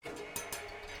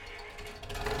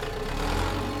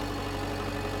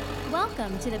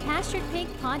Welcome to the Pastured Pig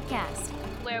Podcast,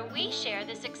 where we share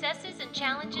the successes and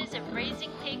challenges of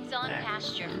raising pigs on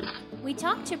pasture. We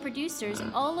talk to producers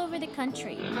all over the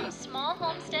country, from small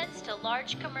homesteads to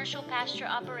large commercial pasture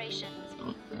operations.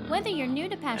 Whether you're new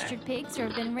to pastured pigs or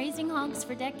have been raising hogs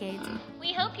for decades,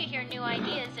 we hope you hear new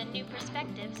ideas and new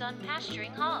perspectives on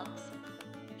pasturing hogs.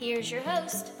 Here's your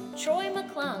host, Troy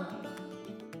McClung.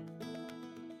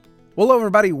 Well, hello,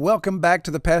 everybody. Welcome back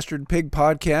to the Pastured Pig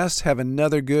Podcast. Have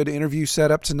another good interview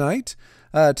set up tonight.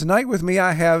 Tonight with me,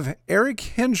 I have Eric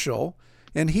Henschel,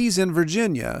 and he's in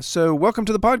Virginia. So welcome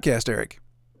to the podcast, Eric.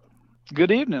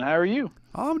 Good evening. How are you?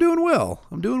 I'm doing well.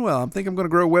 I think I'm going to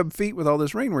grow web feet with all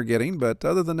this rain we're getting, but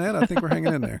other than that, I think we're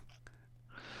hanging in there.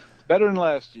 Better than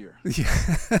last year.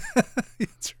 Yeah,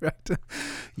 that's right.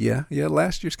 Yeah.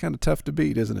 Last year's kind of tough to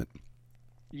beat, isn't it?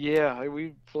 Yeah,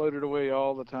 we floated away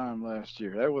all the time last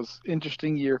year. That was an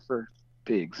interesting year for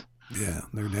pigs. Yeah,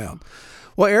 no doubt.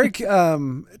 Well, Eric,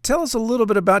 tell us a little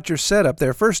bit about your setup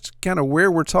there. First, kind of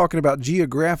where we're talking about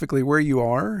geographically, where you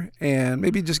are, and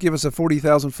maybe just give us a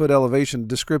 40,000-foot elevation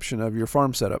description of your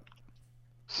farm setup.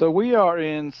 So we are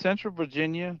in central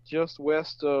Virginia, just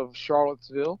west of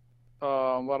Charlottesville. A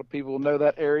lot of people know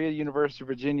that area. University of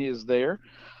Virginia is there.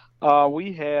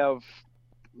 We have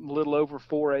a little over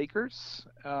 4 acres.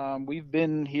 We've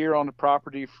been here on the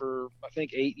property for, I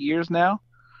think, 8 years now.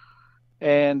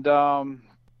 And,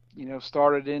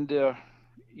 started into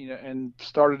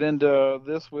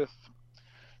this with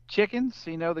chickens,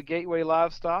 the gateway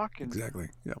livestock. And exactly.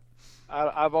 Yeah.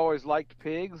 I've always liked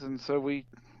pigs. And so we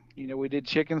did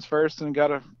chickens first and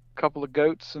got a couple of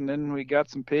goats, and then we got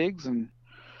some pigs and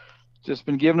just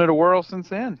been giving it a whirl since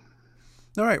then.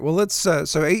 All right. Well, let's.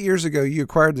 So 8 years ago, you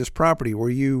acquired this property. Were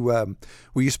you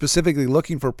specifically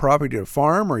looking for property to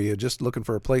farm, or were you just looking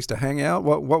for a place to hang out?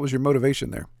 What was your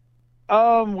motivation there?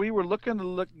 We were looking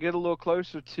to get a little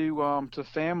closer to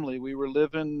family. We were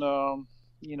living,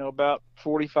 about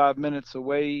 45 minutes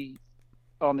away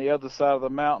on the other side of the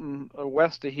mountain,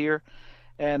 west of here,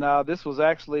 and this was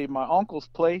actually my uncle's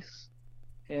place.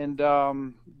 And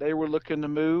they were looking to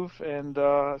move, and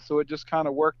so it just kind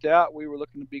of worked out. We were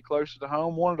looking to be closer to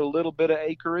home, wanted a little bit of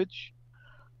acreage,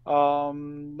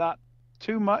 not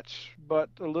too much, but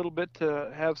a little bit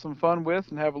to have some fun with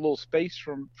and have a little space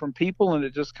from people, and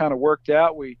it just kind of worked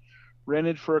out. We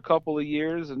rented for a couple of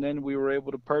years, and then we were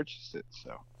able to purchase it.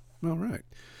 So, all right.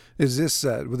 Is this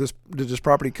did this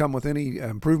property come with any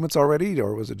improvements already,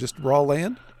 or was it just raw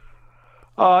land?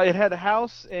 It had a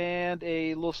house and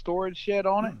a little storage shed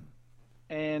on it,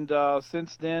 and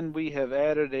since then we have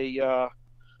added a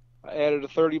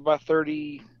 30 by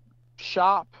 30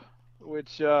 shop,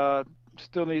 which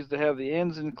still needs to have the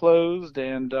ends enclosed,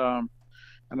 and I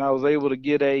was able to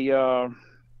get a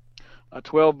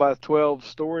 12 by 12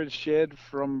 storage shed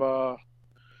from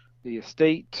the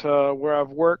estate where I've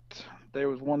worked. There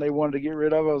was one they wanted to get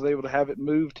rid of. I was able to have it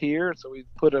moved here, so we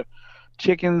put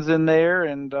chickens in there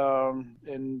and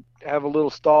have a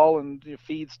little stall and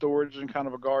feed storage and kind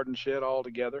of a garden shed all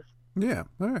together. Yeah.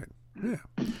 All right. Yeah.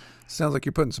 Sounds like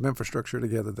you're putting some infrastructure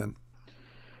together then.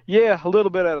 Yeah, a little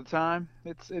bit at a time.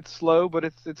 It's slow, but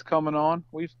it's coming on.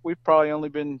 We've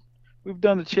probably we've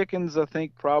done the chickens, I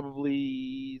think,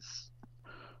 probably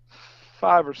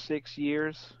 5 or 6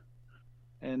 years,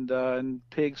 and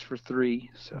pigs for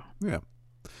 3. So yeah.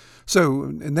 So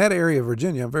in that area of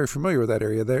Virginia, I'm very familiar with that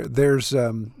area. There's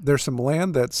some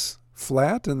land that's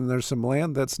flat, and there's some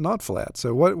land that's not flat.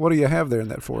 So what do you have there in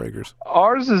that 4 acres?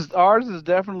 Ours is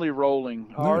definitely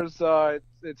rolling. Ours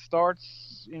it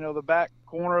starts, the back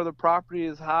corner of the property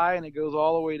is high, and it goes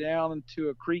all the way down into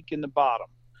a creek in the bottom.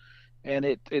 And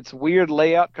it's weird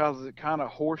layout because it kind of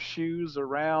horseshoes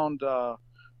around. I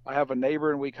have a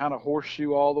neighbor, and we kind of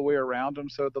horseshoe all the way around them.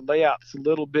 So the layout's a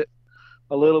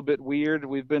little bit weird.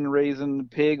 We've been raising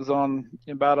pigs on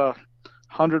about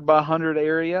 100 by 100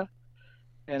 area,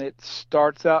 and it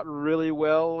starts out really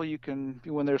well. You can,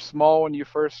 when they're small,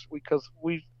 because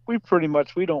we pretty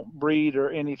much, we don't breed or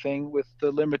anything with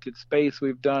the limited space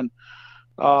we've done.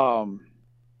 Gotten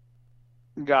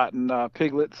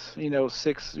piglets,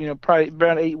 6, probably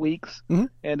around 8 weeks, mm-hmm.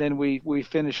 And then we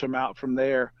finish them out from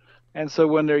there. And so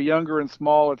when they're younger and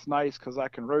small, it's nice because I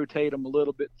can rotate them a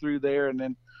little bit through there, and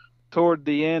then toward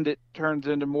the end, it turns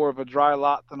into more of a dry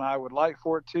lot than I would like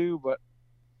for it to. But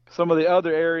some of the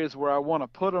other areas where I want to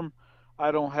put them,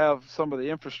 I don't have some of the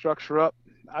infrastructure up.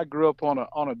 I grew up on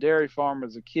a dairy farm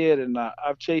as a kid, and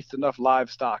I've chased enough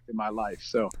livestock in my life,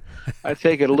 so I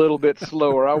take it a little bit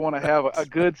slower. I want to have a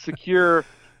good secure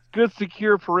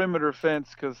perimeter fence,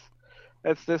 because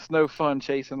that's no fun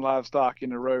chasing livestock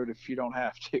in the road if you don't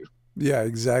have to. Yeah,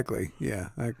 exactly. Yeah,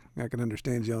 I can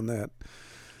understand you on that.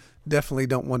 Definitely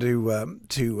don't want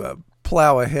to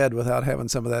plow ahead without having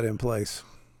some of that in place.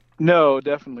 No,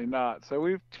 definitely not. So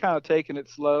we've kind of taken it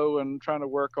slow and trying to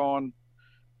work on,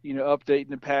 updating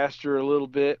the pasture a little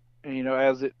bit,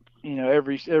 as it,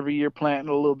 every year planting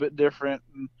a little bit different.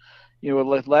 And,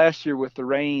 like last year with the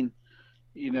rain,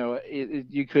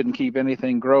 you couldn't keep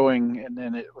anything growing, and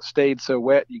then it stayed so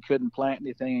wet you couldn't plant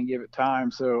anything and give it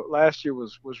time. So last year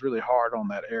was really hard on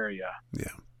that area.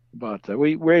 Yeah. But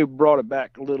we brought it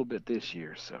back a little bit this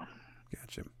year. So.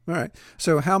 Gotcha. All right.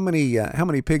 So how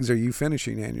many pigs are you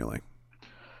finishing annually?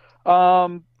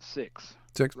 6.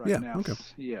 6. Right Yeah. now. Okay.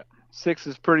 Yeah. 6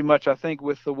 is pretty much, I think,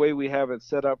 with the way we have it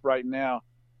set up right now,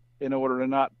 in order to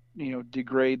not,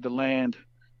 degrade the land.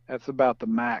 That's about the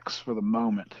max for the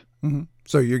moment. Mm-hmm.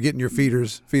 So you're getting your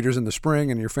feeders in the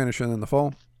spring and you're finishing in the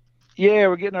fall? Yeah,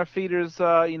 we're getting our feeders,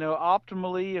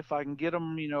 optimally, if I can get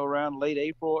them, around late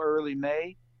April, early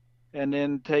May, and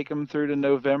then take them through to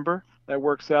November. That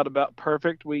works out about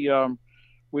perfect.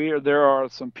 There are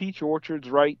some peach orchards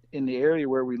right in the area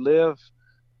where we live,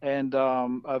 and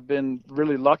I've been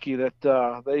really lucky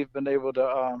that they've been able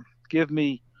to give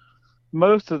me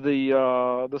most of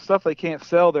the stuff they can't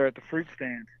sell there at the fruit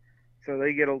stand. So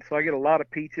I get a lot of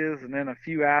peaches and then a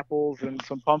few apples and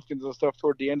some pumpkins and stuff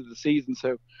toward the end of the season.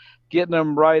 So getting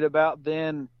them right about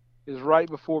then is right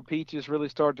before peaches really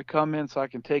start to come in, so I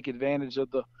can take advantage of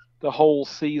the whole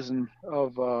season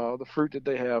of the fruit that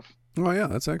they have. Oh yeah,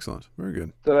 that's excellent. Very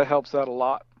good. So that helps out a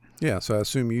lot. Yeah, so I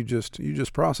assume you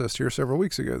just processed here several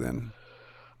weeks ago then.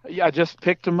 Yeah, I just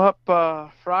picked them up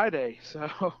Friday,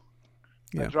 so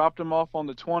yeah. I dropped them off on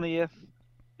the 20th,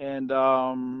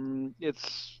 and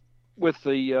it's with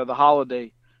the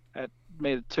holiday that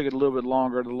took it a little bit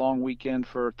longer, the long weekend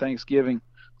for Thanksgiving.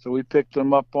 So we picked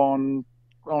them up on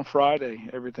Friday.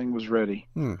 Everything was ready.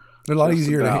 They're a lot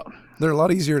they're a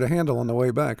lot easier to handle on the way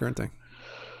back, aren't they?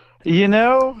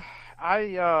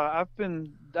 I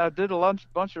did a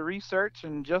bunch of research,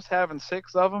 and just having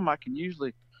 6 of them, I can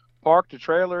usually park the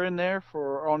trailer in there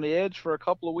on the edge for a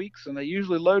couple of weeks, and they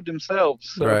usually load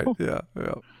themselves. So. Right. Yeah.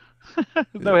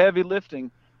 No heavy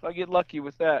lifting. So I get lucky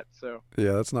with that. So.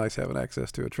 Yeah, that's nice having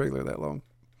access to a trailer that long.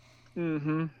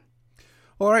 Mm-hmm.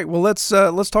 All right. Well, let's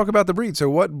talk about the breed. So,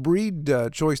 what breed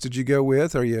choice did you go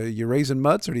with? Are you raising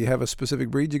mutts, or do you have a specific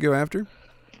breed you go after?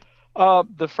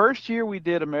 The first year we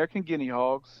did American guinea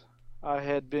hogs. I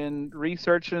had been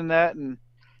researching that, and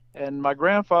my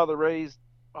grandfather raised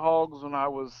hogs when I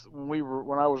was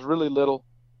really little.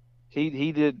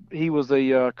 He was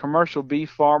a commercial beef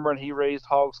farmer, and he raised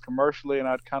hogs commercially, and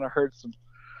I'd kind of heard some,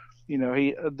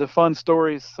 the fun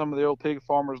stories some of the old pig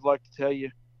farmers like to tell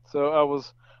you. So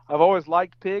I've always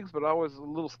liked pigs, but I was a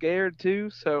little scared too.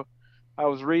 So I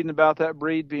was reading about that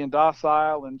breed being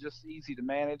docile and just easy to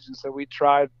manage, and so we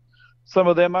tried some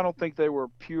of them. I don't think they were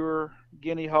pure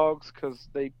guinea hogs because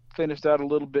they finished out a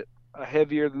little bit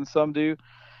heavier than some do.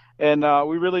 And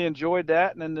we really enjoyed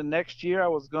that. And then the next year I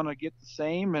was going to get the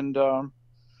same, and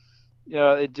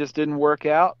it just didn't work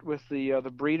out with the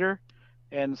breeder.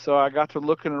 And so I got to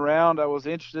looking around. I was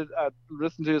interested. I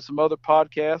listened to some other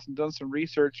podcasts and done some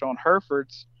research on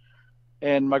Herefords.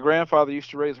 And my grandfather used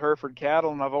to raise Hereford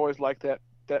cattle, and I've always liked that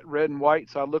red and white.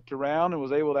 So I looked around and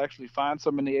was able to actually find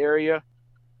some in the area.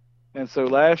 And so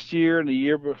this year and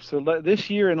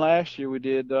last year we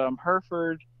did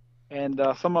Hereford, and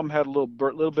some of them had a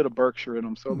little bit of Berkshire in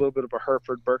them, so a little bit of a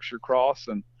Hereford Berkshire cross,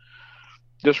 and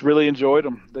just really enjoyed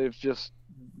them. They've just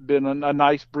been a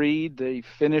nice breed. They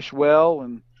finish well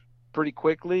and pretty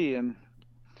quickly, and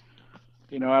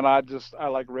and I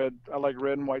like red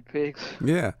and white pigs.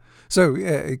 Yeah. So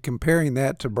comparing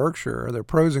that to Berkshire, are there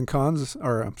pros and cons?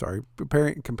 Or I'm sorry,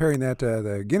 comparing that to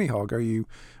the guinea hog, are you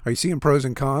seeing pros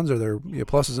and cons? Are there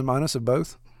pluses and minuses of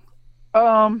both?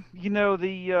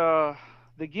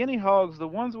 The guinea hogs, the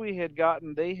ones we had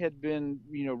gotten, they had been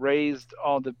raised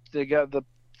on the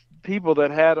people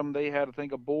that had them. They had, I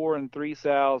think, a boar and 3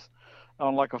 sows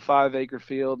on like a 5-acre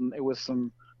field, and it was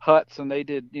some huts, and they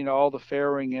did all the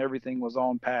farrowing and everything was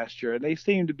on pasture, and they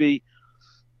seemed to be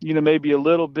maybe a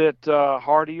little bit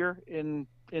hardier in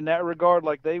that regard.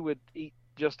 Like they would eat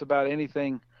just about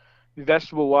anything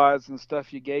vegetable wise and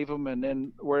stuff you gave them. And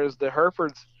then whereas the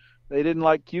Herefords, they didn't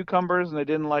like cucumbers, and they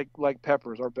didn't like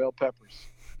peppers or bell peppers.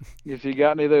 If you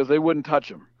got any of those, they wouldn't touch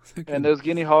them. And those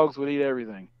guinea hogs would eat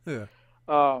everything. Yeah.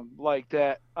 Like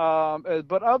that.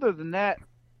 But other than that,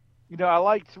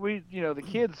 the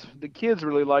kids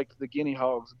really liked the guinea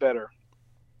hogs better.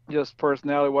 Just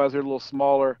personality wise, they're a little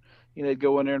smaller. They'd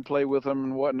go in there and play with them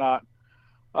and whatnot.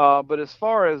 But as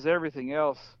far as everything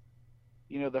else,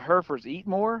 the Herefords eat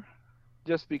more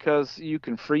just because you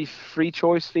can free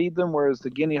choice feed them, whereas the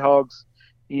guinea hogs,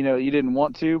 you didn't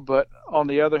want to. But on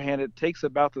the other hand, it takes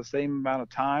about the same amount of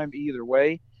time either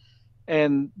way.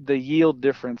 And the yield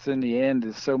difference in the end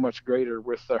is so much greater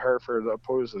with the Hereford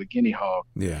opposed to the guinea hog.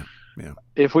 Yeah. Yeah.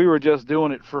 If we were just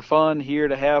doing it for fun here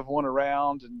to have one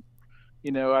around,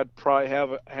 and I'd probably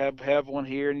have one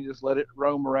here and you just let it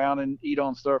roam around and eat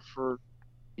on stuff for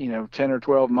 10 or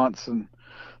 12 months, and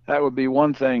that would be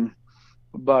one thing.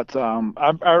 But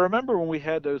I remember when we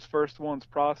had those first ones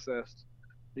processed,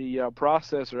 the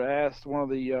processor asked one of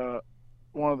the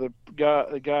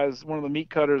meat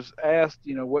cutters asked,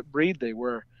 what breed they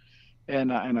were.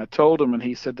 And I told him, and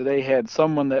he said that they had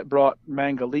someone that brought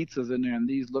Mangalitsa's in there, and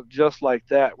these look just like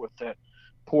that with that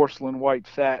porcelain white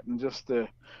fat and just the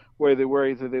way they were.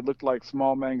 Either they looked like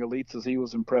small Mangalitsa's. He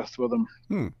was impressed with them.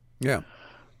 Yeah.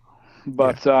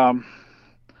 But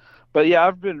but yeah,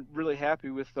 I've been really happy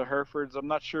with the Herefords. I'm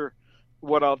not sure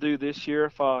what I'll do this year,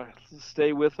 if I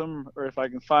stay with them or if I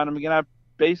can find them again. I've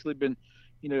basically been,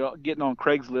 getting on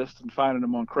Craigslist and finding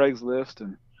them on Craigslist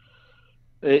and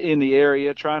in the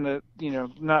area, trying to,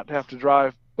 not have to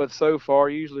drive, but so far,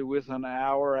 usually within an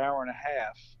hour and a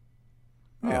half.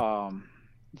 Yeah.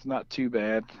 It's not too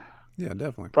bad. Yeah,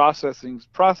 definitely. Processing,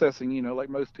 like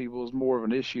most people, is more of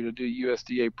an issue to do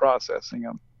USDA processing.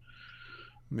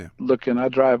 I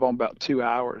drive on about 2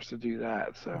 hours to do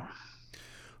that. So,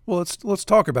 well, let's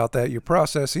talk about that. Your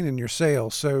processing and your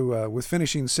sales. So, with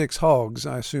finishing 6 hogs,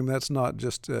 I assume that's not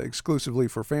just exclusively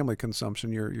for family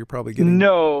consumption. You're probably getting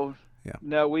no. Yeah.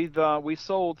 No, we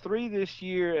sold 3 this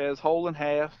year as whole and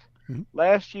half. Mm-hmm.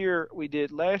 Last year we did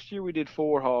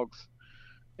 4 hogs,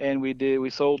 and we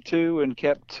sold 2 and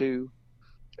kept 2,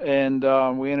 and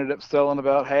we ended up selling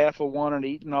about half of one and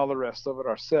eating all the rest of it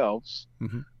ourselves.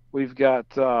 Mm-hmm. We've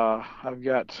got I've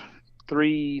got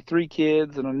three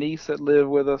kids and a niece that live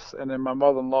with us, and then my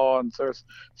mother-in-law, and so there's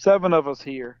 7 of us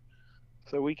here.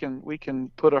 So we can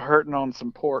put a hurting on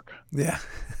some pork. Yeah.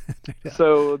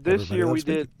 So this year we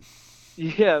did.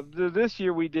 Yeah, this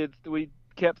year we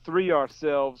kept 3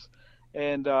 ourselves,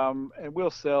 and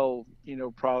we'll sell,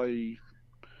 probably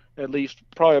at least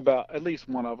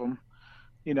one of them.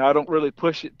 I don't really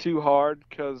push it too hard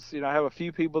because, I have a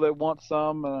few people that want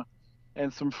some,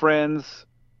 and some friends,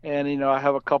 and, I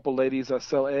have a couple ladies I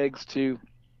sell eggs to,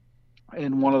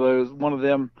 and one of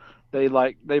them, they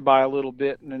buy a little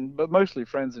bit, but mostly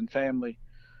friends and family.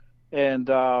 And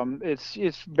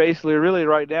it's basically really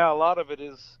right now, a lot of it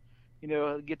is,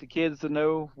 get the kids to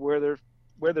know where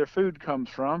their food comes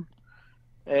from,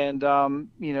 and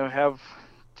have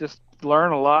just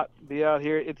learn a lot, be out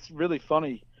here. It's really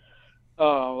funny.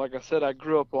 Like I said, I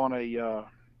grew up on a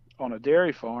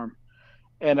dairy farm,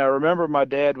 and I remember my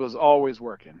dad was always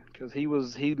working because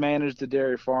he managed the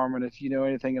dairy farm, and if you know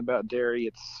anything about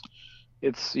dairy,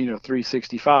 it's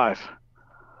 365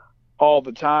 all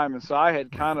the time. And so I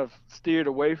had kind of steered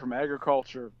away from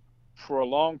agriculture for a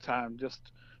long time just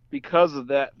because of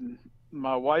that. And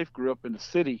my wife grew up in the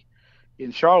city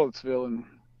in Charlottesville,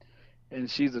 and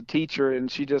she's a teacher,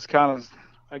 and she just kind of,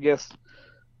 I guess,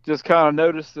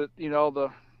 noticed that,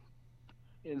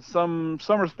 in some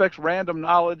respects, random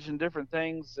knowledge and different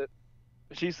things that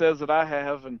she says that I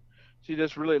have, and she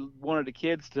just really wanted the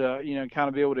kids to, kind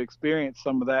of be able to experience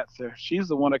some of that. So she's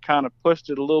the one that kind of pushed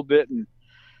it a little bit and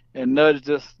nudged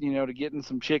us, to getting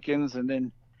some chickens, and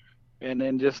then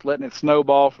just letting it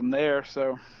snowball from there.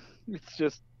 So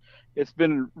it's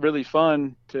been really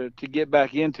fun to get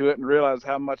back into it and realize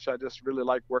how much I just really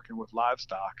like working with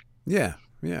livestock. Yeah.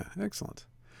 Excellent.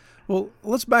 Well,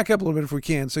 let's back up a little bit if we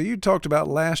can. So you talked about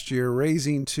last year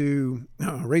raising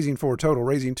 4 total,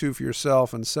 raising 2 for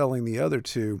yourself and selling the other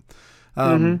 2.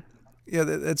 Yeah,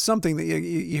 that's something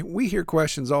that we hear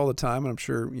questions all the time, and I'm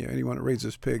sure anyone that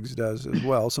raises pigs does as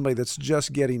well. Somebody that's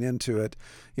just getting into it,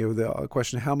 the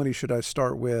question, how many should I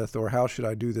start with, or how should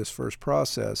I do this first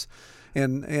process?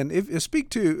 And if speak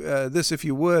to this, if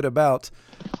you would, about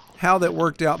how that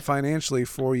worked out financially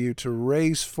for you to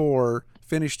raise 4,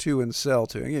 finish 2, and sell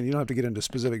 2. Again, you don't have to get into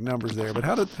specific numbers there, but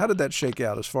how did that shake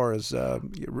out as far as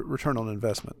return on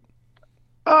investment?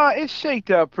 It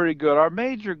shaked out pretty good. Our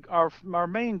main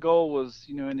goal was,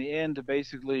 in the end, to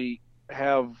basically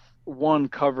have one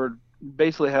covered,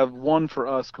 basically have one for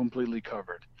us completely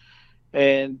covered.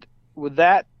 And with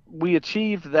that, we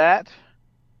achieved that.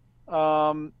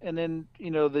 And then,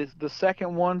 the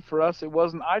second one for us,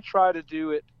 I try to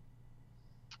do it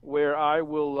where I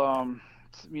will,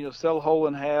 sell whole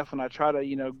and half, and I try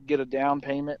to, get a down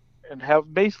payment and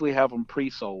have them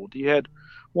pre-sold. You had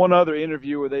one other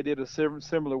interview where they did a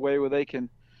similar way where they can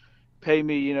pay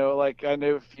me, like I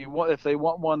know if they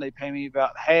want one, they pay me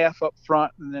about half up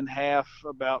front and then half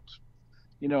about,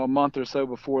 a month or so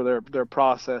before they're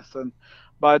processed. And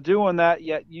by doing that,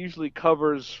 yet usually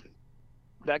covers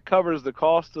the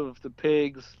cost of the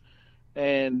pigs,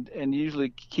 and usually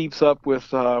keeps up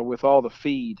with all the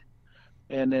feed.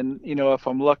 And then, if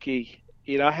I'm lucky,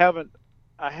 I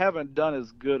haven't done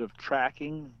as good of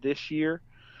tracking this year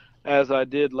as I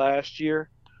did last year.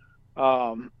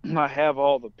 I have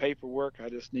all the paperwork. I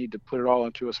just need to put it all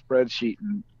into a spreadsheet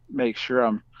and make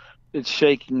sure it's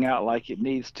shaking out like it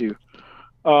needs to.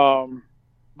 Um,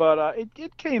 but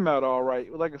it came out all right.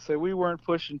 Like I said, we weren't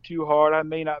pushing too hard. I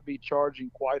may not be charging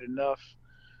quite enough.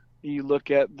 You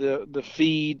look at the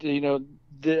feed. In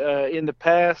the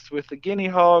past with the guinea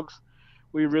hogs,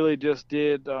 we really just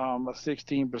did a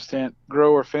 16%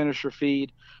 grower finisher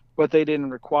feed, but they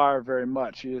didn't require very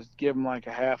much. You just give them like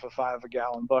a half a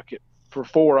 5-gallon bucket for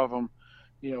 4 of them,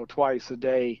 twice a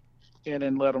day, and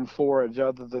then let them forage.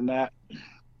 Other than that,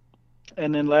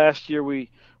 and then last year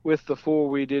with the 4,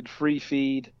 we did free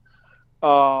feed.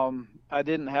 I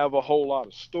didn't have a whole lot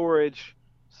of storage,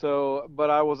 but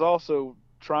I was also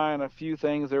trying a few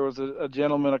things. There was a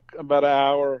gentleman about an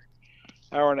hour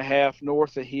and a half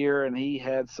north of here, and he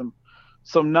had some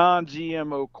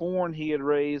non-GMO corn he had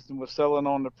raised and was selling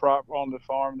on the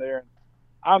farm there.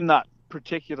 I'm not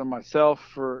particular myself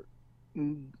for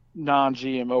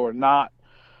non-GMO or not,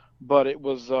 but it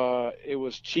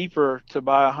was cheaper to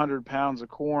buy 100 pounds of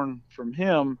corn from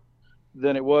him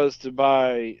than it was to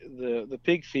buy the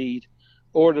pig feed,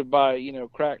 or to buy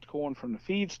cracked corn from the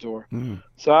feed store.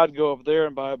 So I'd go up there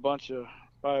and buy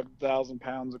 5,000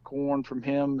 pounds of corn from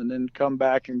him, and then come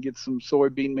back and get some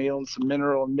soybean meal and some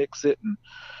mineral and mix it.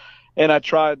 And I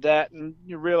tried that, and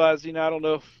you realize, I don't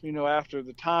know if, after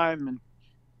the time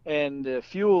and the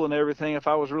fuel and everything, if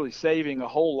I was really saving a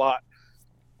whole lot.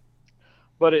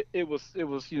 But it was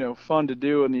fun to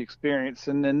do, and the experience.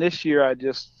 And then this year I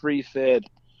just free fed,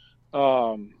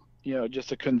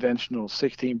 just a conventional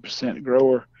 16%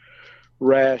 grower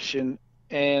ration.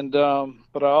 And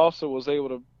but I also was able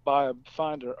to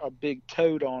find a big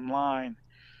tote online,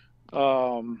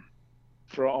 on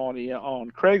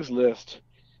Craigslist,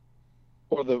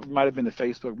 or might have been the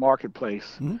Facebook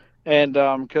Marketplace. And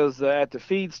because at the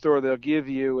feed store, they'll give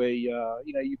you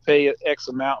you pay X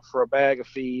amount for a bag of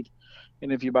feed,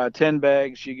 and if you buy 10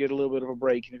 bags, you get a little bit of a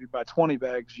break, and if you buy 20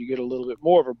 bags, you get a little bit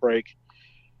more of a break.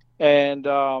 And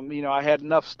I had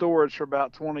enough storage for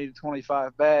about 20 to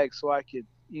 25 bags, so I could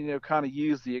kind of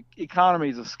use the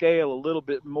economies of scale a little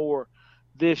bit more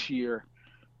this year,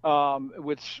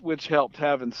 which helped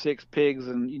having 6 pigs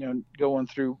and going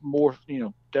through more,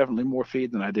 definitely more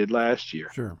feed than I did last year.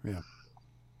 Sure, yeah.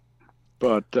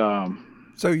 But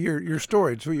so your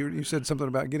storage. So you said something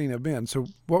about getting a bin. So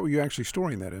what were you actually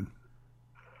storing that in?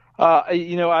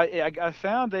 I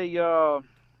found a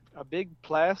big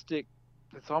plastic.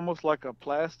 It's almost like a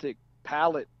plastic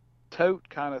pallet tote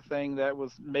kind of thing that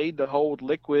was made to hold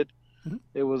liquid.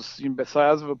 It was the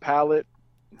size of a pallet.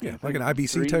 Yeah, like an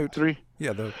IBC tote.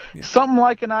 Yeah, something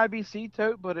like an IBC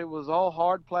tote, but it was all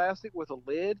hard plastic with a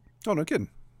lid. Oh, no kidding.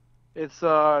 It's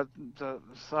some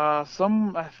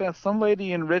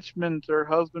lady in Richmond. Her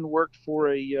husband worked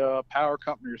for a power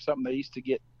company or something. They used to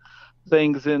get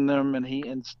things in them,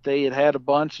 and they had a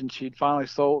bunch, and she'd finally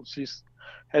sold.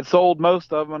 Had sold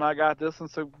most of them, and I got this one.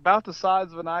 So about the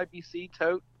size of an IBC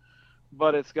tote,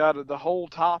 but it's got the whole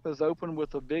top is open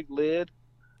with a big lid,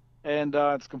 and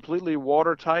it's completely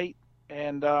watertight,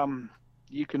 and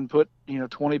you can put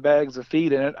 20 bags of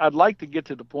feed in it. I'd like to get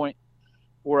to the point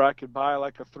where I could buy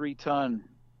like a 3-ton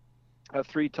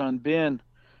bin,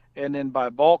 and then buy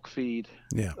bulk feed.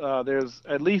 Yeah. There's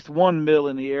at least one mill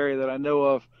in the area that I know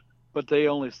of, but they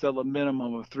only sell a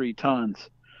minimum of 3 tons.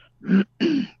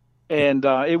 And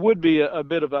it would be a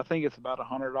bit of, I think it's about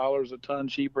 $100 a ton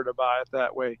cheaper to buy it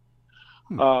that way.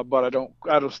 But I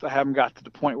haven't got to the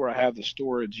point where I have the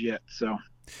storage yet. So.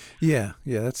 Yeah,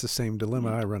 that's the same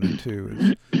dilemma I run into,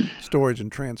 is storage and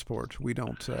transport. We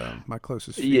don't. My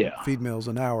closest feed mill's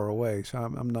an hour away, so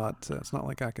I'm not. It's not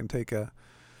like I can take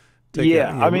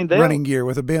running gear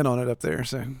with a bin on it up there.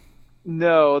 So.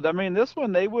 No, I mean this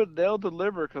one they'll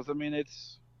deliver, because I mean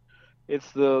it's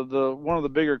the one of the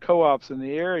bigger co-ops in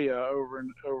the area over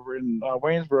in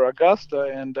Waynesboro,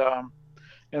 Augusta,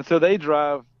 and so they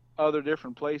drive other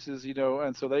different places,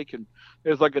 and so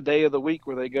there's like a day of the week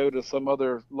where they go to some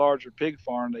other larger pig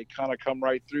farm. They kind of come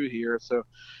right through here. So,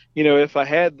 if I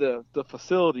had the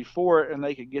facility for it and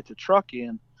they could get the truck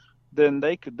in, then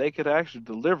they could actually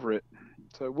deliver it.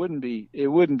 So it wouldn't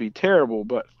be terrible.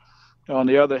 But on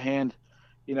the other hand,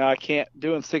 I can't,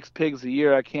 doing 6 pigs a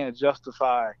year, I can't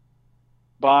justify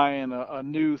buying a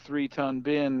new 3-ton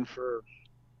bin for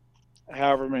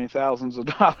however many thousands of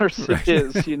dollars Right.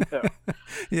 it is, you know.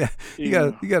 Yeah,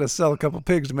 you You got to sell a couple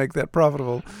pigs to make that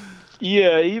profitable.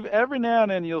 Yeah, every now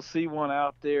and then you'll see one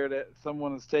out there that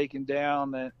someone has taken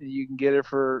down that you can get it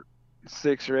for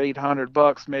 $600 or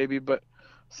 $800 maybe, but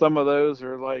some of those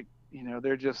are like, you know,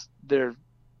 they're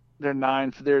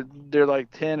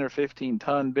like 10 or 15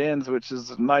 ton bins, which is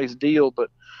a nice deal,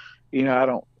 but you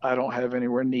know, I don't have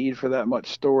anywhere need for that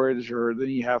much storage, or then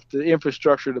you have the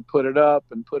infrastructure to put it up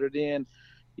and put it in.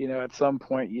 You know, at some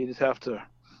point you just have to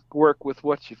work with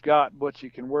what you've got, what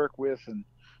you can work with, and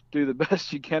do the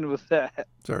best you can with that.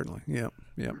 Certainly. Yeah.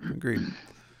 Yeah. Agreed.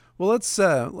 Well, let's.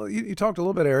 You talked a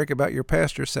little bit, Eric, about your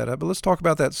pasture setup, but let's talk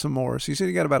about that some more. So you said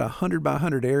you got about 100 by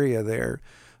 100 area there.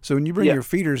 So when you bring Yeah. your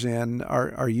feeders in,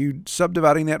 are you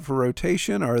subdividing that for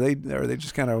rotation, or are they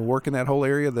just kind of working that whole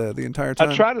area the entire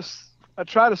time? I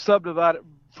try to subdivide it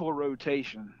for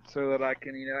rotation so that I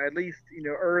can, you know, at least, you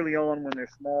know, early on when they're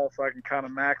small, so I can kind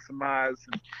of maximize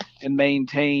and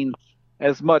maintain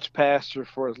as much pasture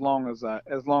for as long as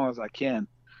I can.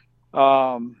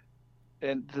 Um,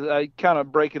 and I kind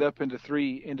of break it up into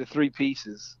three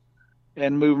pieces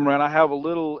and move them around. I have a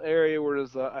little area where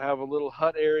I have a little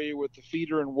hut area with the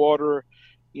feeder and water,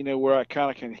 you know, where I kind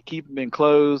of can keep them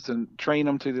enclosed and train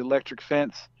them to the electric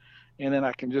fence, and then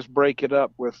I can just break it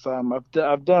up with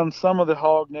I've done some of the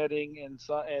hog netting and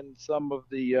some of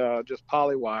the just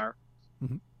poly wire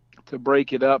Mm-hmm. to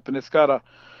break it up, and it's got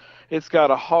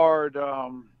a hard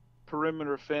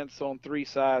perimeter fence on three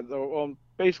sides, on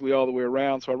basically all the way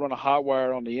around. So I run a hot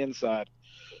wire on the inside.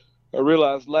 I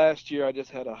realized last year I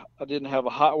didn't have a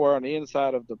hot wire on the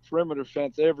inside of the perimeter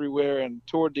fence everywhere, and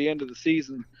toward the end of the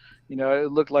season, you know,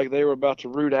 it looked like they were about to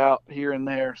root out here and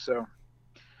there. So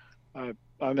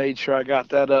I made sure I got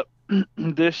that up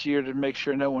this year to make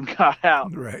sure no one got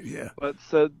out. Right. Yeah. But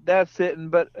so that's it,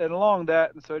 and along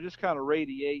that, and so it just kind of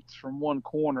radiates from one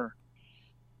corner,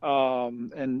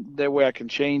 and that way I can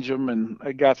change them, and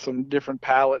I got some different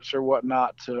pallets or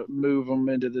whatnot to move them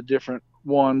into the different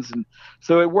ones, and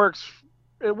so it works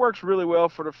really well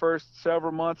for the first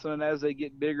several months, and then as they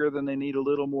get bigger, then they need a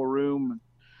little more room,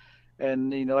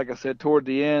 and you know, like I said, toward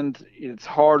the end, it's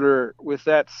harder with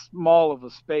that small of a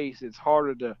space. It's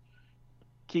harder to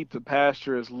keep the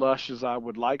pasture as lush as I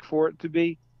would like for it to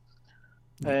be,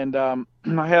 and I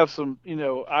have some, you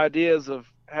know, ideas of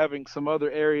having some other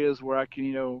areas where I can,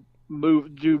 you know,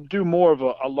 do more of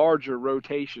a larger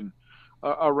rotation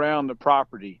around the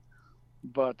property,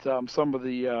 but some of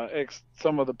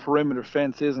the perimeter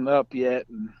fence isn't up yet,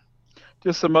 and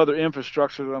just some other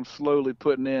infrastructure that I'm slowly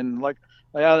putting in. Like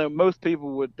I know most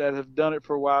people that have done it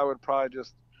for a while would probably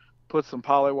just put some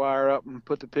poly wire up and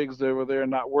put the pigs over there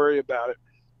and not worry about it.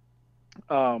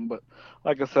 But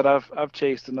like I said, I've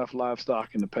chased enough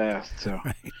livestock in the past, so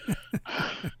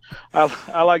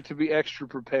I like to be extra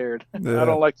prepared. Yeah. I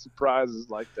don't like surprises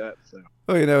like that. So.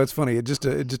 Well, you know, it's funny. It just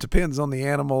depends on the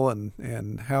animal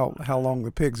and how long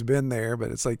the pig's been there.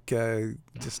 But it's like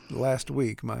just last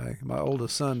week, my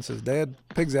oldest son says, "Dad,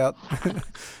 pig's out,"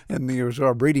 and there was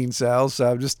our breeding sows.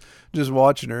 So I'm just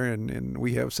watching her, and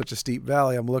we have such a steep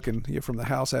valley. I'm looking from the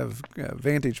house. I have a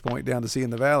vantage point down to see in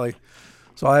the valley.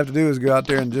 So all I have to do is go out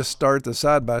there and just start the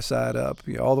side-by-side up,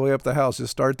 you know, all the way up the house.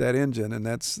 Just start that engine, and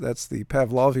that's the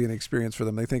Pavlovian experience for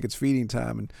them. They think it's feeding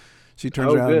time, and she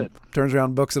turns around,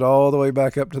 and books it all the way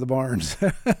back up to the barns.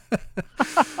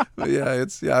 But yeah,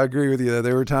 I agree with you.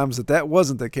 There were times that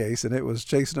wasn't the case, and it was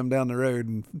chasing them down the road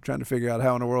and trying to figure out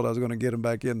how in the world I was going to get them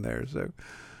back in there. So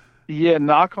Yeah,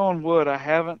 knock on wood, I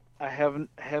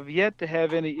have yet to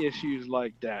have any issues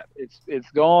like that.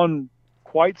 It's gone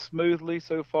quite smoothly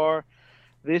so far.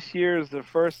 This year is the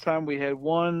first time we had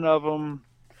one of them.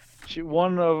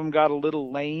 One of them got a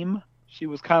little lame. She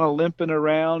was kind of limping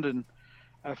around, and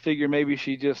I figured maybe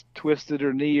she just twisted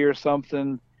her knee or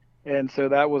something. And so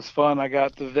that was fun. I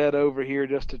got the vet over here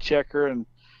just to check her, and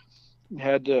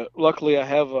luckily I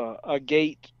have a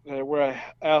gate where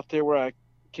I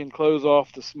can close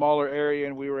off the smaller area,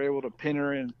 and we were able to pin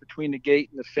her in between the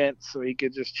gate and the fence so he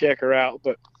could just check her out.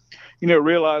 But, you know,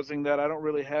 realizing that I don't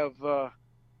really have,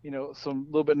 you know, some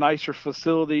little bit nicer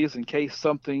facilities in case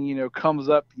something, you know, comes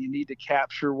up and you need to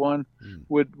capture one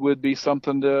would be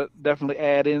something to definitely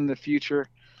add in the future.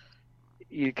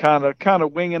 You kind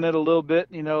of winging it a little bit,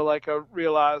 you know, like I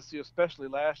realized, especially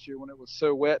last year when it was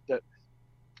so wet, that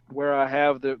where I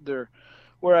have the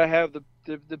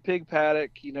pig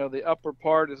paddock, you know, the upper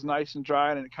part is nice and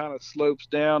dry, and it kind of slopes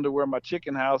down to where my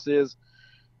chicken house is,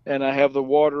 and I have the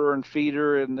water and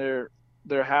feeder and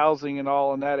their housing and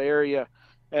all in that area.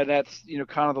 And that's, you know,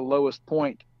 kind of the lowest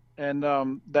point. and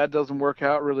that doesn't work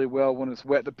out really well when it's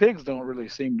wet. The pigs don't really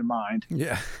seem to mind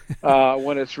Yeah.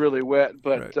 when it's really wet,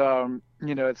 but Right.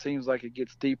 it seems like it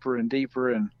gets deeper and deeper,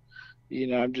 and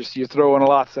you're throwing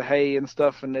lots of hay and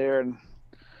stuff in there, and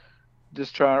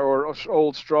just trying, or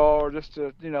old straw, or just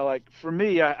to, like for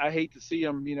me, I hate to see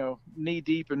them, knee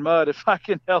deep in mud if I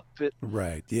can help it,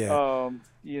 Right. Yeah.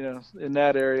 in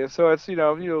that area. So it's,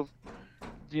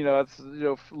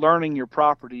 it's, learning your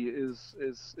property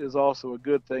is also a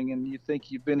good thing, and you think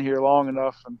you've been here long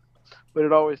enough, but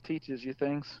it always teaches you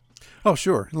things. Oh,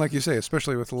 sure. Like you say,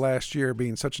 especially with last year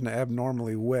being such an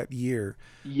abnormally wet year,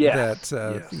 Yes,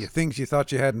 that yes, things you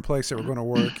thought you had in place that were going to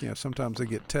work, sometimes they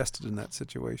get tested in that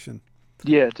situation.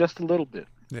 yeah, just a little bit.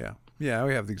 Yeah. Yeah.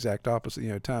 We have the exact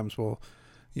opposite. Times we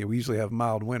usually have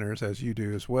mild winters, as you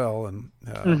do as well, and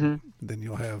Hmm. then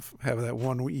you'll have that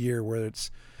one year where it's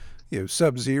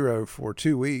sub-zero for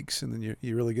 2 weeks, and then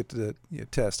you really get to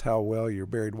test how well your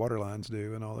buried water lines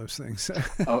do and all those things.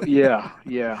 Oh yeah,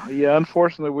 yeah, yeah.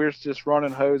 Unfortunately, we're just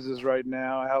running hoses right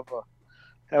now. I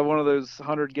have one of those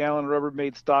 100-gallon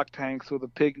Rubbermaid stock tanks with a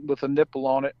pig with a nipple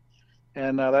on it,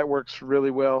 and that works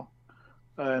really well.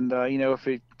 And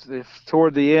if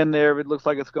toward the end there, if it looks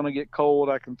like it's going to get cold,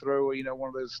 I can throw one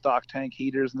of those stock tank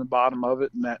heaters in the bottom of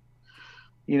it, and that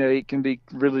it can be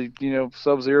really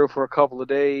sub-zero for a couple of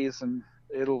days, and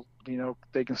it'll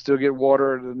they can still get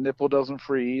water. The nipple doesn't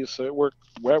freeze, so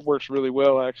that works really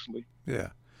well actually. Yeah.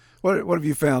 What have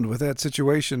you found with that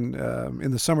situation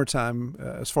in the summertime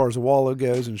as far as the wallow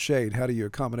goes and shade? How do you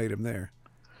accommodate them there?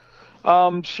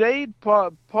 Shade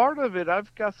part of it.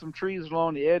 I've got some trees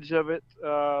along the edge of it,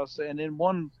 and then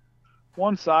one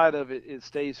side of it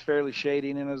stays fairly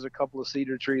shady, and then there's a couple of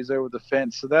cedar trees over the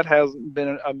fence, so that hasn't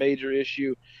been a major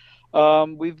issue.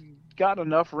 We've got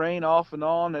enough rain off and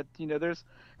on that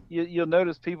you'll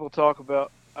notice people talk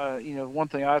about. One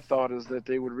thing I thought is that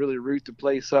they would really root the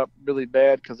place up really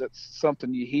bad, because it's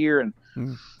something you hear, and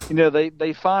Mm.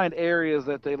 they find areas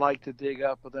that they like to dig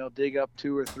up, but they'll dig up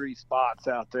 2 or 3 spots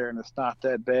out there, and it's not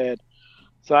that bad.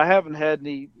 So I haven't had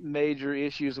any major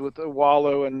issues with the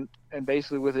wallow, and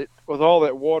basically with all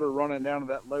that water running down to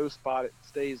that low spot, it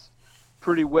stays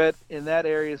pretty wet in that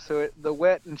area. So the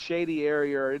wet and shady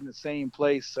area are in the same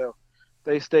place, so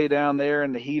they stay down there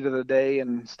in the heat of the day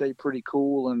and stay pretty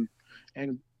cool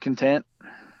and content.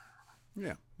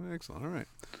 Yeah. Excellent. All right.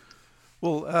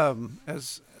 Well,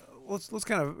 as let's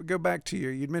kind of go back to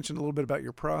you'd mentioned a little bit about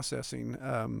your processing.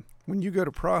 When you go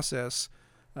to process,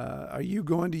 are you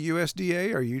going to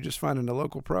USDA, or are you just finding a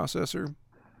local processor?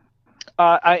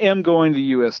 I am going to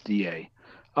USDA.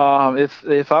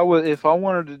 If I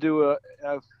wanted to do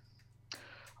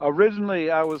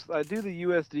originally I do the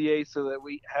USDA so that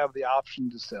we have the option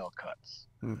to sell cuts.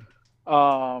 Hmm.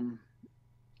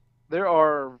 There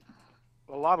are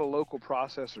a lot of local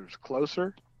processors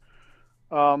closer.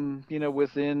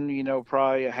 Within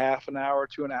probably a half an hour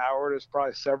to an hour, there's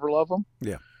probably several of them.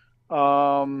 Yeah.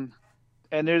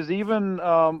 And there's even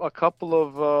a couple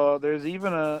of there's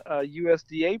even a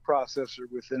USDA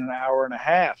processor within an hour and a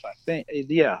half, I think.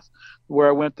 Yeah, where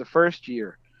I went the first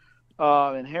year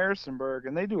in Harrisonburg,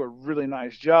 and they do a really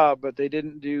nice job, but they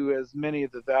didn't do as many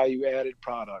of the value-added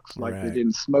products, like they Right.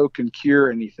 didn't smoke and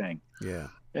cure anything. Yeah.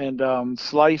 And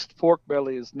sliced pork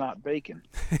belly is not bacon.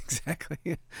 Exactly.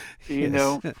 You Yes.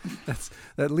 know,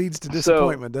 that leads to So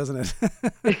disappointment, doesn't it?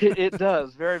 it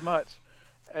does very much.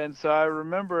 And so I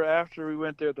remember after we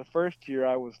went there the first year,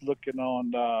 I was looking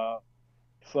on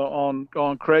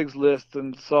Craigslist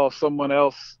and saw someone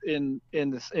else in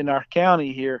our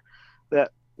county here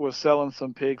that was selling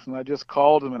some pigs, and I just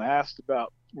called them and asked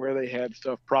about where they had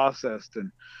stuff processed,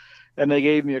 and they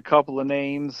gave me a couple of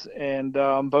names, and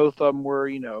both of them were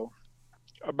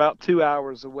about 2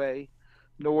 hours away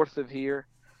north of here.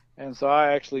 And so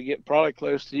I actually get probably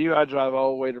close to you. I drive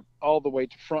all the way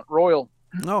to Front Royal.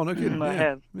 Oh, no kidding. I Yeah.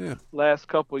 had Yeah. last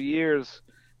couple of years,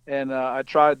 and I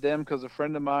tried them because a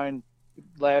friend of mine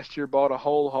last year bought a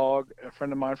whole hog. A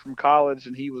friend of mine from college,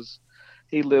 and he lives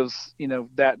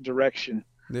that direction.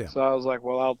 Yeah. So I was like,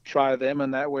 well, I'll try them,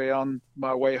 and that way on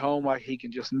my way home, he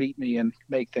can just meet me and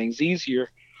make things easier.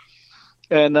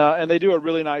 And they do a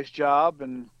really nice job,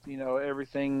 and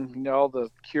everything, all the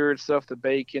cured stuff, the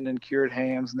bacon and cured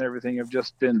hams and everything have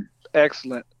just been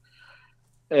excellent.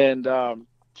 And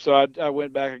so I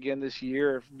went back again this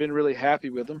year. I've been really happy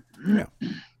with them. Yeah.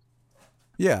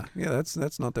 Yeah. Yeah.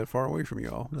 That's not that far away from you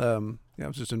all. Yeah, I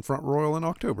was just in Front Royal in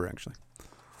October, actually.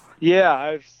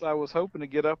 Yeah, I was hoping to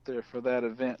get up there for that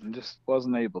event and just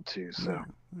wasn't able to. So. All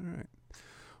right.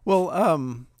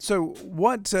 Well, so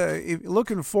what?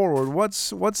 Looking forward, what's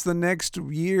the next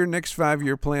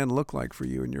 5-year plan look like for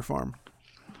you and your farm?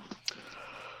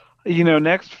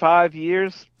 Next 5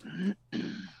 years,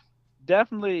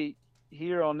 definitely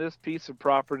here on this piece of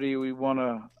property,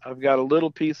 I've got a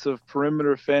little piece of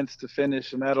perimeter fence to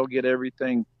finish, and that'll get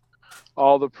everything.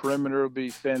 All the perimeter will be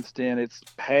fenced in. It's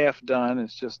half done.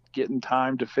 It's just getting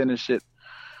time to finish it,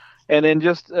 and then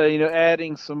just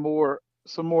adding some more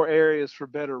areas for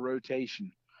better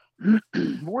rotation.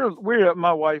 We're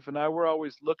my wife and I. We're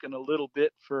always looking a little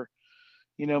bit for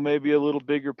maybe a little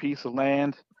bigger piece of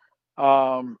land.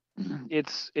 Um,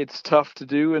 it's tough to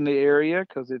do in the area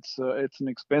because it's an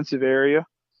expensive area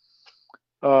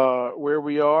where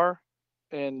we are,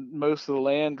 and most of the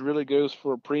land really goes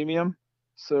for a premium.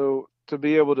 So to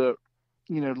be able to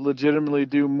legitimately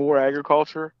do more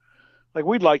agriculture, like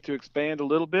we'd like to expand a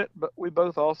little bit, but we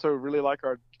both also really like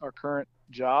our current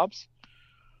jobs.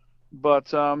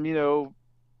 But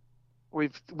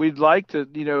we'd like to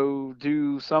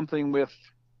do something with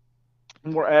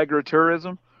more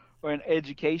agritourism or an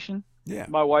education. Yeah.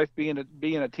 My wife being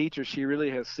a teacher, she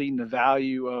really has seen the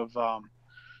value of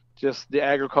just the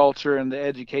agriculture and the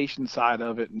education side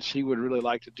of it, and she would really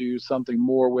like to do something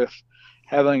more with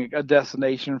having a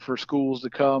destination for schools to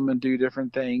come and do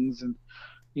different things, and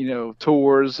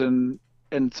tours and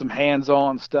some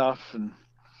hands-on stuff. And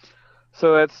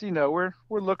so that's we're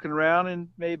looking around, and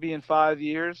maybe in 5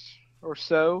 years or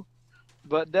so,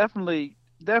 but definitely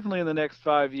in the next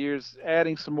 5 years,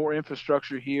 adding some more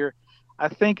infrastructure here. I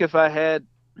think if I had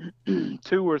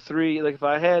two or three, like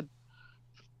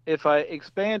if I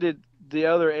expanded the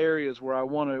other areas where I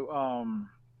want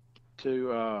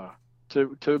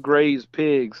to graze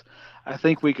pigs, I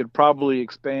think we could probably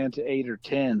expand to 8 or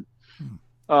 10.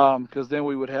 Because then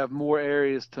we would have more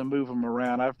areas to move them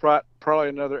around. I've brought probably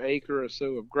another acre or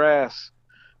so of grass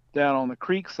down on the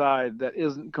creek side that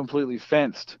isn't completely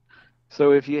fenced.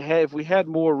 So if we had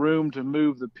more room to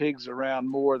move the pigs around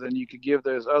more, then you could give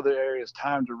those other areas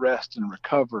time to rest and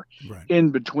recover Right. in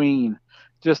between,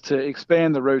 just to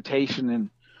expand the rotation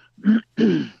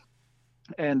and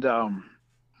and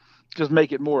just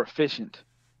make it more efficient.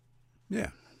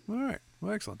 Yeah. All right.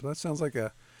 Well, excellent. That sounds like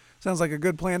a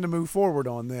good plan to move forward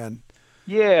on then.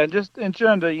 Yeah, just and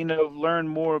trying to learn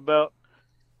more about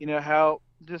how,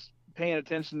 just paying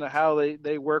attention to how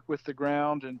they work with the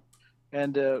ground,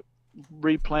 and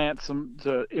replant some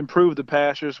to improve the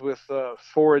pastures with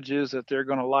forages that they're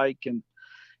going to like. And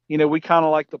we kind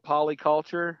of like the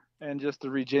polyculture and just the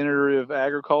regenerative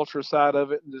agriculture side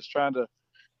of it, and just trying to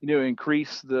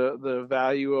increase the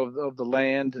value of the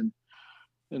land,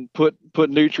 and put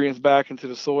nutrients back into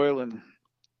the soil, and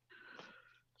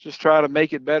just try to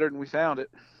make it better than we found it.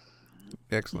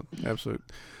 Excellent. Absolute.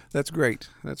 That's great.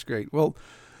 That's great. Well,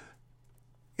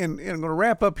 and I'm going to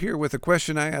wrap up here with a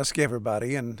question I ask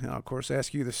everybody, and I'll, of course,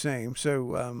 ask you the same.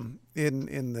 So,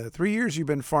 in the 3 years you've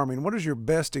been farming, what is your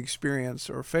best experience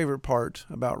or favorite part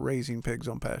about raising pigs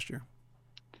on pasture?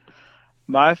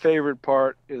 My favorite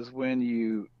part is when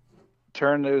you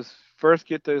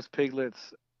get those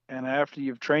piglets, and after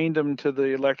you've trained them to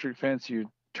the electric fence,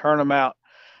 you turn them out,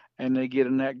 and they get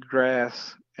in that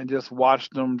grass, and just watch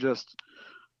them just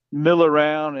mill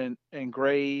around and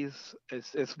graze.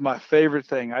 It's my favorite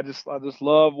thing. I just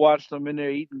love watching them in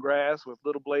there eating grass with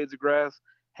little blades of grass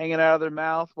hanging out of their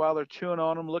mouth while they're chewing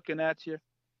on them, looking at you.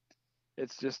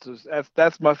 It's just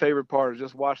that's my favorite part, is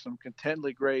just watching them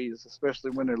contently graze,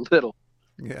 especially when they're little.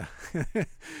 Yeah,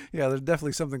 yeah. There's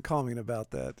definitely something calming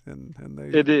about that, and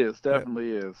It is, yeah,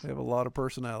 definitely is. they have a lot of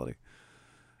personality.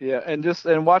 Yeah, and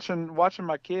watching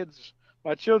my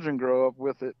children grow up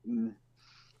with it, and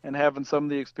having some of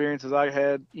the experiences I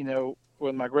had,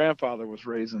 when my grandfather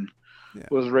Yeah,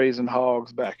 was raising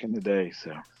hogs back in the day.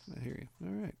 So, I hear you.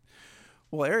 All right.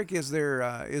 Well, Eric, is there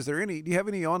any? Do you have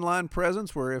any online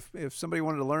presence where if somebody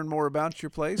wanted to learn more about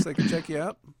your place, they could check you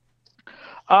out?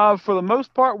 for the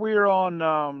most part, we're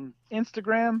on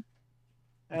Instagram,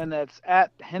 Okay. and that's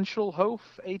at Henschelhof,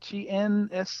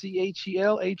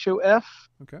 HenSchelHof.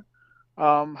 Okay.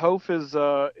 Hof is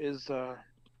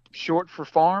short for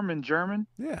farm in German.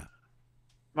 Yeah.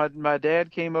 My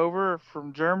dad came over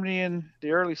from Germany in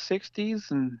the early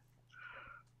 '60s, and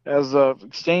as a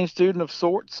exchange student of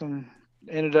sorts, and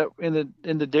ended up in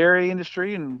the dairy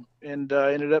industry, and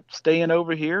ended up staying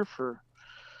over here for,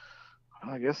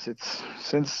 I guess it's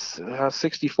since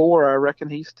 '64. I reckon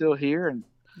he's still here, and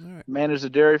All right. managed a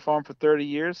dairy farm for 30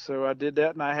 years. So I did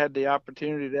that, and I had the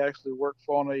opportunity to actually work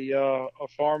on a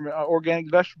farm,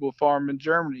 organic vegetable farm in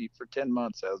Germany for 10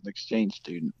 months as an exchange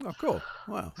student. Oh, cool.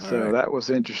 Wow. All So right. that was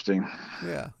interesting.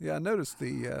 Yeah. Yeah. I noticed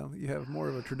you have more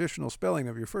of a traditional spelling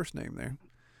of your first name there.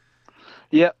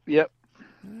 Yep, yep.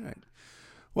 All right.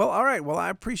 Well, all right. Well, I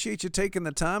appreciate you taking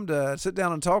the time to sit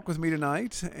down and talk with me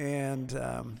tonight. And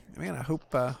man, I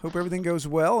hope everything goes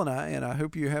well, and I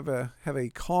hope you have a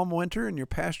calm winter and your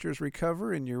pastures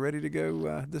recover and you're ready to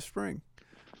go this spring.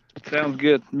 Sounds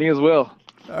good. Me as well.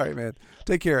 All right, man.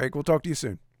 Take care, Eric. We'll talk to you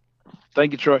soon.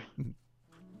 Thank you, Troy.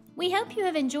 We hope you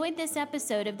have enjoyed this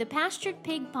episode of the Pastured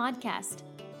Pig Podcast.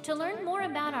 To learn more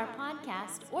about our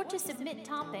podcast or to submit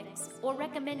topics or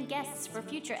recommend guests for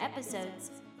future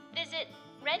episodes, visit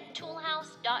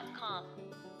redtoolhouse.com.